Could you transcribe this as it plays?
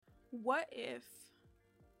What if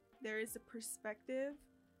there is a perspective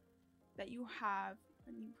that you have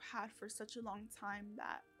and you've had for such a long time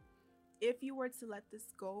that if you were to let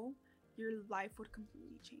this go, your life would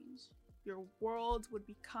completely change. Your world would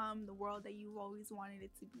become the world that you've always wanted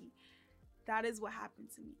it to be. That is what happened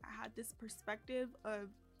to me. I had this perspective of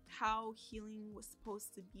how healing was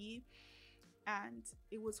supposed to be, and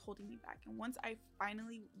it was holding me back. And once I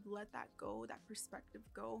finally let that go, that perspective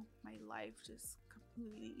go, my life just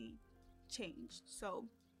completely changed. So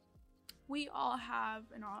we all have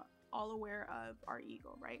and are all aware of our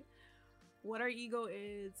ego, right? What our ego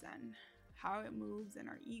is and how it moves, and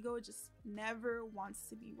our ego just never wants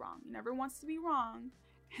to be wrong. It never wants to be wrong,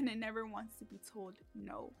 and it never wants to be told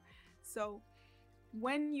no. So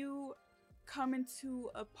when you come into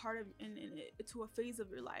a part of into a phase of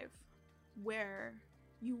your life where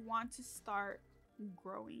you want to start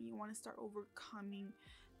growing, you want to start overcoming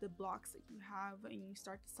the blocks that you have, and you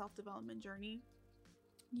start the self-development journey,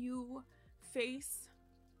 you face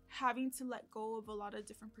having to let go of a lot of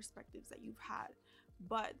different perspectives that you've had.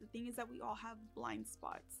 But the thing is that we all have blind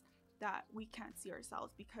spots that we can't see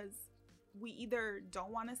ourselves, because we either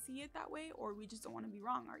don't want to see it that way, or we just don't want to be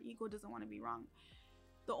wrong. Our ego doesn't want to be wrong.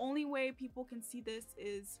 The only way people can see this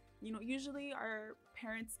is, usually our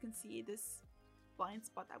parents can see this blind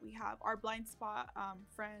spot that we have. Our blind spot,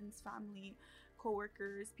 friends, family,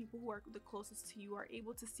 co-workers, people who are the closest to you are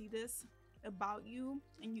able to see this about you,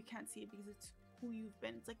 and you can't see it because it's who you've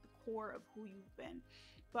been. It's like the core of who you've been.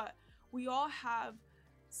 But we all have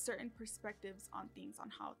certain perspectives on things, on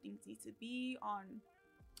how things need to be, on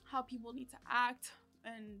how people need to act,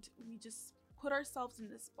 and we just put ourselves in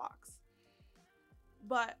this box.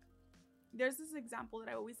 But there's this example that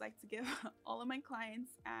I always like to give all of my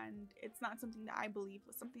clients, and it's not something that I believe,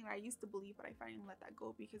 but something that I used to believe, but I finally let that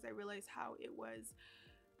go because I realized how it was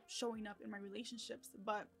showing up in my relationships.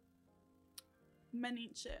 But men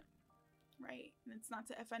ain't shit, right? And it's not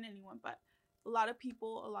to offend anyone, but a lot of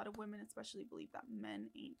people, a lot of women especially, believe that men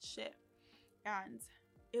ain't shit. And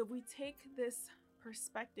if we take this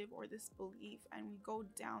perspective or this belief and we go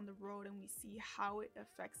down the road and we see how it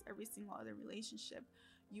affects every single other relationship,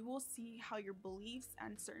 you will see how your beliefs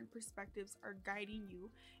and certain perspectives are guiding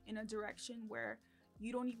you in a direction where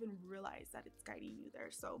you don't even realize that it's guiding you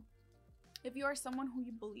there. So if you are someone who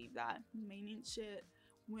you believe that men ain't shit,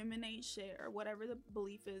 women ain't shit, or whatever the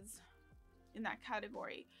belief is in that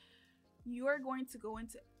category, you are going to go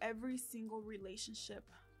into every single relationship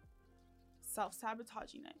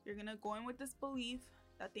self-sabotaging it. You're gonna go in with this belief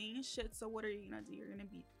that they ain't shit, so what are you gonna do? You're gonna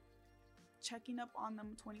be checking up on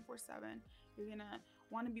them 24/7. You're gonna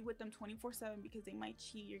want to be with them 24/7 because they might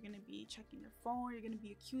cheat. You're gonna be checking their phone. You're gonna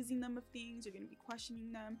be accusing them of things. You're gonna be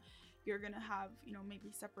questioning them. You're gonna have,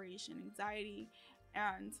 maybe separation anxiety,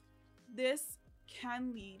 and this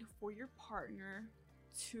can lead for your partner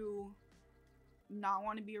to not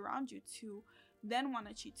want to be around you, to then want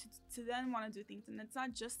to cheat, to then want to do things. And it's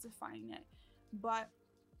not justifying it, but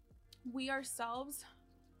we ourselves,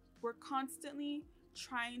 we're constantly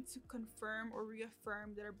trying to confirm or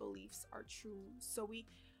reaffirm that our beliefs are true. So we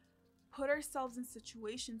put ourselves in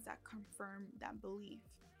situations that confirm that belief.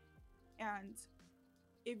 And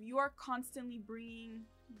if you are constantly bringing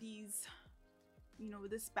these,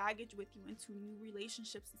 this baggage with you into new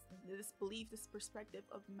relationships, this belief, this perspective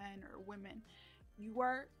of men or women, you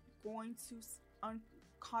are going to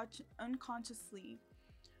unconsciously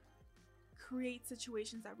create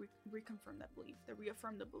situations that reconfirm that belief, that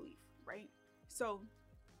reaffirm the belief, right? So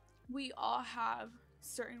we all have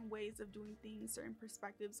certain ways of doing things, certain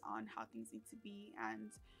perspectives on how things need to be,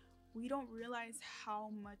 and we don't realize how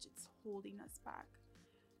much it's holding us back,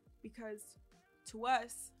 because to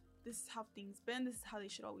us, this is how things been, this is how they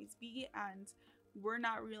should always be, and we're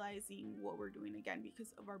not realizing what we're doing again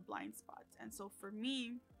because of our blind spots. And so for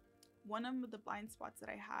me, one of the blind spots that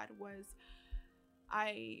I had was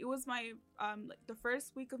it was my the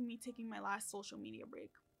first week of me taking my last social media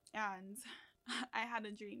break, and I had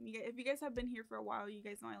a dream. If you guys have been here for a while, you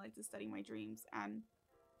guys know I like to study my dreams, and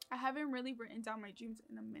I haven't really written down my dreams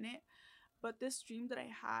in a minute, but this dream that I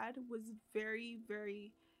had was very,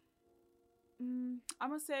 very I'm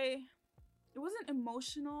gonna say it wasn't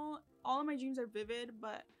emotional. All of my dreams are vivid,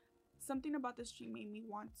 but something about this dream made me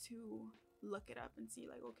want to look it up and see,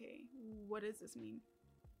 like, okay, what does this mean?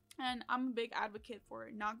 And I'm a big advocate for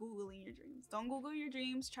not Googling your dreams. Don't Google your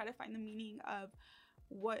dreams. Try to find the meaning of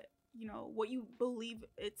what you believe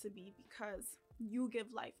it to be, because you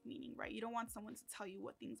give life meaning, right? You don't want someone to tell you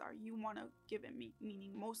what things are. You want to give it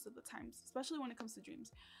meaning most of the times, especially when it comes to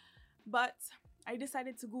dreams. But I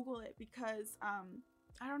decided to Google it because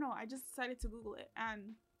I don't know, I just decided to Google it,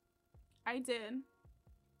 and I did.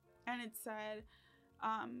 and it said,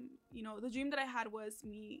 the dream that I had was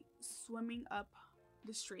me swimming up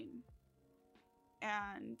the stream.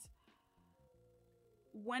 And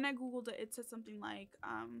when I googled it, it said something like,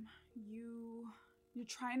 you're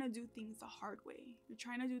trying to do things the hard way. You're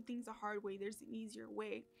trying to do things the hard way. There's an easier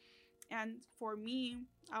way. And for me,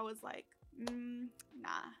 I was like,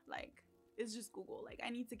 nah, like, it's just Google. Like, I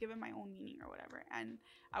need to give it my own meaning or whatever. And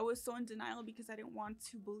I was so in denial because I didn't want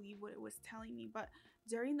to believe what it was telling me. But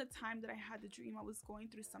during the time that I had the dream, I was going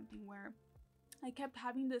through something where I kept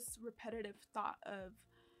having this repetitive thought of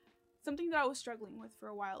something that I was struggling with for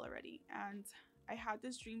a while already. And I had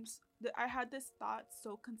this thought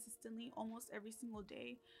so consistently almost every single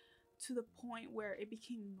day, to the point where it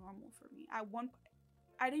became normal for me.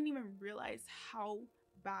 I didn't even realize how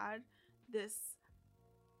bad this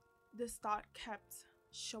thought kept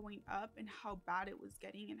showing up, and how bad it was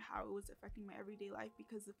getting, and how it was affecting my everyday life,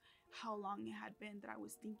 because of how long it had been that I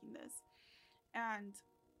was thinking this. And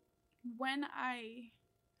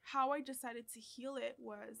how I decided to heal it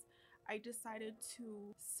was, I decided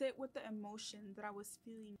to sit with the emotion that I was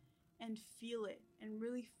feeling and feel it, and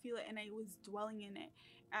really feel it, and I was dwelling in it.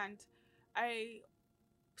 And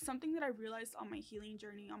something that I realized on my healing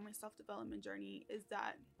journey, on my self-development journey, is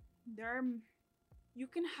that you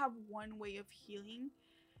can have one way of healing,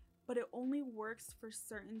 but it only works for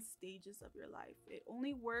certain stages of your life. It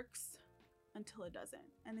only works until it doesn't,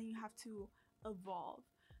 and then you have to evolve.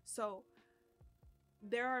 So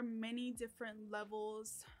there are many different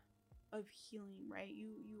levels of healing, right?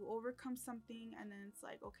 You overcome something, and then it's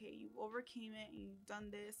like, okay, you overcame it and you've done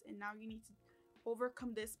this, and now you need to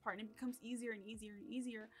overcome this part, and it becomes easier and easier and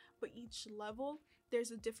easier. But each level,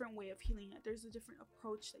 there's a different way of healing it. There's a different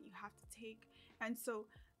approach that you have to take. And so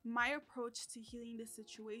my approach to healing this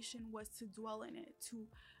situation was to dwell in it, to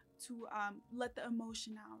let the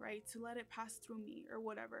emotion out, right? To let it pass through me or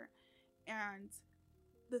whatever. And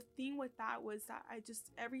the thing with that was that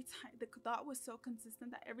every time, the thought was so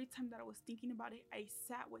consistent that every time that I was thinking about it, I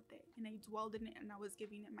sat with it and I dwelled in it, and I was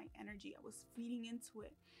giving it my energy. I was feeding into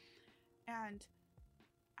it, and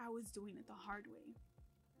I was doing it the hard way.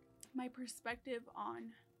 My perspective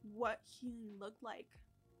on what healing looked like,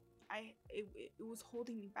 it was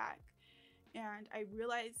holding me back. And I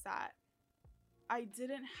realized that I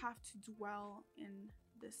didn't have to dwell in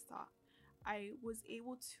this thought. I was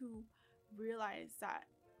able to realize that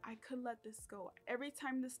I could let this go. Every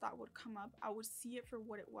time this thought would come up, I would see it for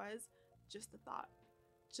what it was, just a thought.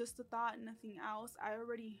 Just a thought, nothing else. I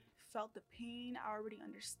already felt the pain. I already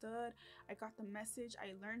understood. I got the message.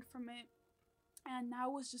 I learned from it. And now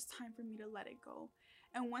it was just time for me to let it go.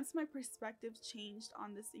 And once my perspective changed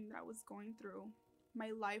on this thing that I was going through,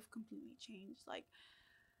 my life completely changed. Like,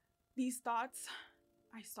 these thoughts,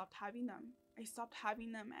 I stopped having them.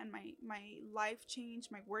 And my life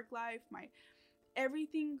changed, my work life, my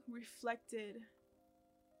everything reflected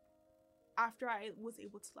after I was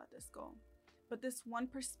able to let this go. But this one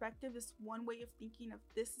perspective, this one way of thinking of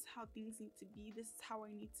this is how things need to be, this is how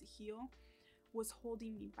I need to heal, was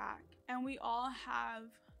holding me back. And we all have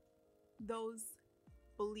those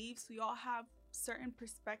beliefs. We all have certain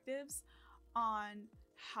perspectives on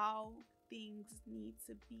how things need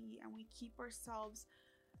to be, and we keep ourselves,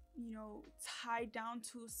 tied down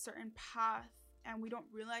to a certain path, and we don't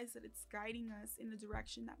realize that it's guiding us in a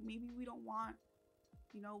direction that maybe we don't want.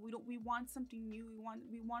 We want something new.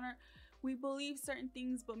 We believe certain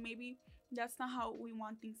things, but maybe that's not how we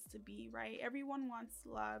want things to be, right? Everyone wants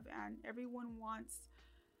love, and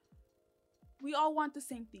we all want the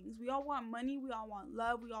same things. We all want money, we all want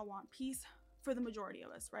love, we all want peace, for the majority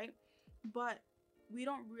of us, right? But we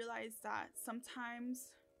don't realize that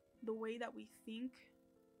sometimes the way that we think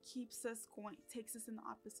takes us in the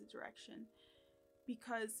opposite direction,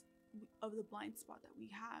 because of the blind spot that we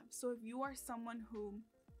have. So if you are someone who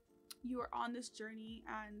you are on this journey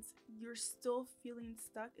and you're still feeling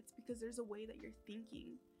stuck, it's because there's a way that you're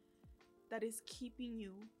thinking that is keeping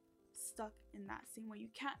you stuck in that same way. You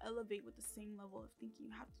can't elevate with the same level of thinking.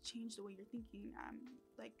 You have to change the way you're thinking.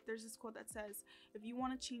 Like, there's this quote that says, if you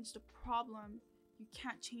want to change the problem, you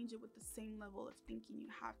can't change it with the same level of thinking. You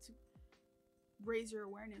have to raise your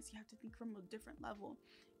awareness. You have to think from a different level.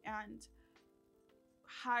 And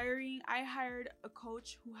I hired a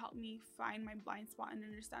coach who helped me find my blind spot and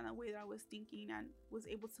understand the way that I was thinking, and was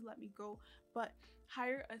able to let me go. But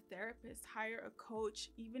hire a therapist, hire a coach.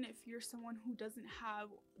 Even if you're someone who doesn't have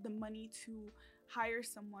the money to hire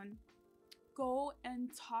someone, go and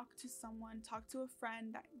talk to a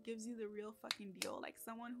friend that gives you the real fucking deal. Like,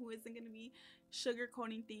 someone who isn't going to be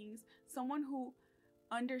sugarcoating things, someone who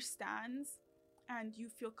understands and you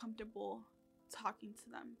feel comfortable talking to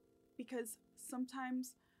them. Because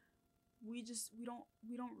sometimes we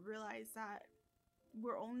don't realize that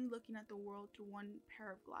we're only looking at the world through one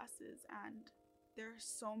pair of glasses, and there are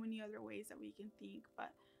so many other ways that we can think,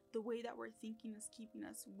 but the way that we're thinking is keeping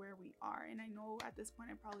us where we are. And I know at this point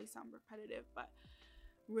I probably sound repetitive, but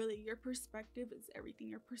really, your perspective is everything.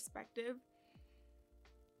 Your perspective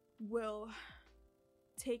will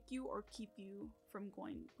take you or keep you from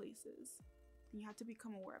going places. And you have to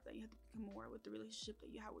become aware of that. You have to become aware with the relationship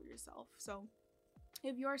that you have with yourself. So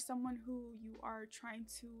if you are someone who you are trying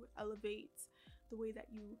to elevate the way that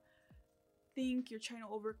you think, you're trying to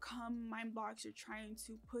overcome mind blocks, you're trying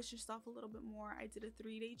to push yourself a little bit more, I did a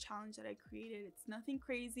 3-day challenge that I created. It's nothing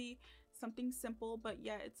crazy, something simple, but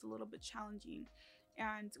yet it's a little bit challenging.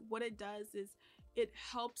 And what it does is it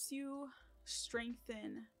helps you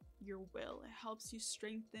strengthen your will. It helps you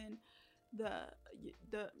strengthen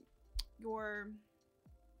your,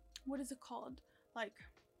 what is it called, like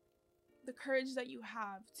the courage that you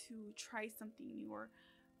have to try something new, or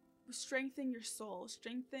strengthen your soul,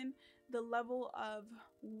 strengthen the level of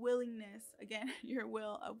willingness, again, your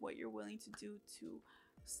will, of what you're willing to do to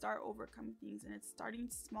start overcoming things. And it's starting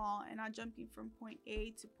small and not jumping from point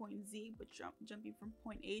A to point Z, but jumping from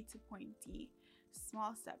point A to point D.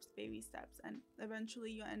 Small steps, baby steps, and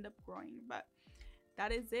eventually you'll end up growing. But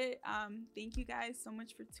that is it. Thank you guys so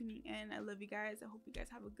much for tuning in. I love you guys. I hope you guys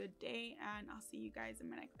have a good day, and I'll see you guys in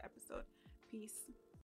my next episode. Peace.